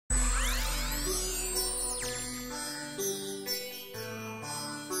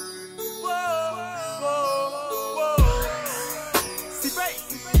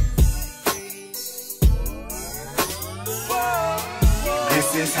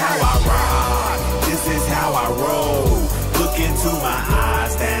is how I rock, this is how I roll. Look into my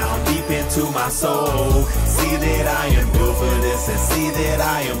eyes, down deep into my soul. See that I am built for this and see that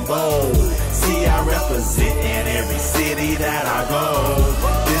I am bold. See I represent in every city that I go.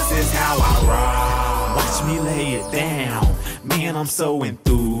 This is how I rock. Watch me lay it down. Man, I'm so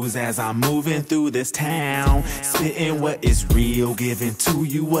enthused as I'm moving through this town. Spitting what is real, giving to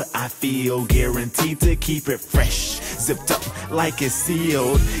you what I feel. Guaranteed to keep it fresh, zipped up like it's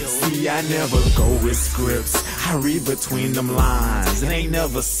sealed. See, I never go with scripts, I read between them lines. And ain't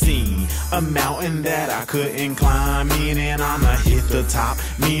never seen a mountain that I couldn't climb. Meaning I'ma hit the top,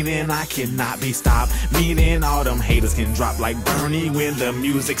 meaning I cannot be stopped. Meaning all them haters can drop like Bernie when the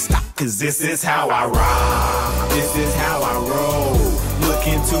music stops. Cause this is how I rock, this is how I roll. Look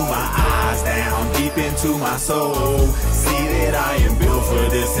into my eyes, down deep into my soul. See that I am built for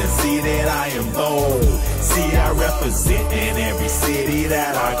this and see that I am bold. See I represent in every city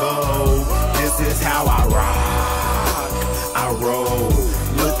that I go. This is how I rock, I roll.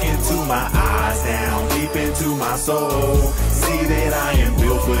 Look into my eyes, down deep into my soul. See that I am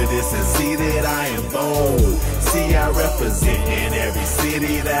built for this and see that I am bold. See I represent in every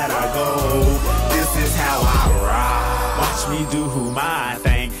city that I go. This is how I rock. Watch me do my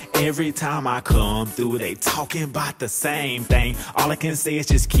thing. Every time I come through, they talking about the same thing. All I can say is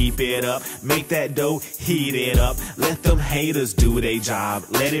just keep it up, make that dough, heat it up. Let them haters do their job,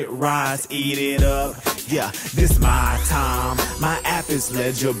 let it rise, eat it up. Yeah, this my time, my app is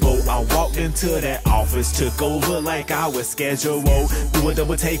legible. I walked into that office, took over like I was scheduled. Do a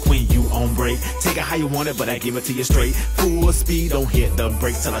double take when you on break. Take it how you want it, but I give it to you straight. Full speed, don't hit the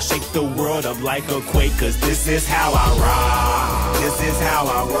brakes till I shake the world up like a quake. Cause this is how I rock, this is how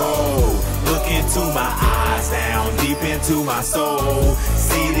I roll. Look into my eyes, down deep into my soul.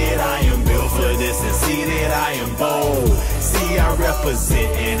 See that I am built for this and see that I am bold. See I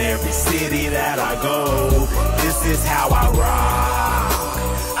represent in every city that I go. This is how I rock,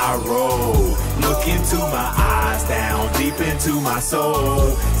 I roll. Look into my eyes, down deep into my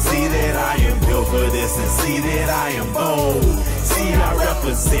soul. See that I am built for this and see that I am bold. See I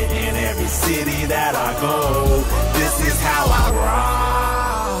represent in every city that I go. This is how I rock.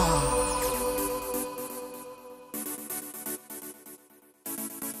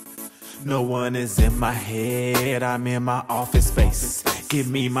 No one is in my head, I'm in my office space. Give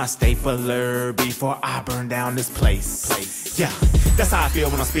me my stapler before I burn down this place. Yeah, that's how I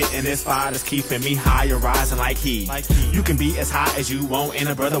feel when I'm spitting this fire that's keeping me higher, rising like heat. You can be as high as you want and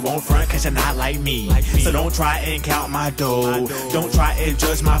a brother won't front cause you're not like me. So don't try and count my dough, don't try and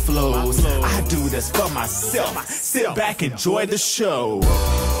judge my flows. I do this for myself, sit back, enjoy the show.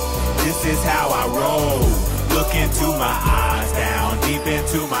 This is how I roll. Look into my eyes, down deep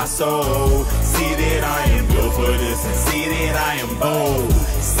into my soul. See that I am built for this and see that I am bold.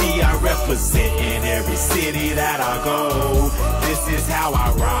 See I represent in every city that I go. This is how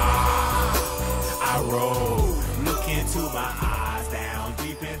I rock, I roll. Look into my eyes, down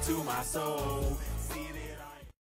deep into my soul. See that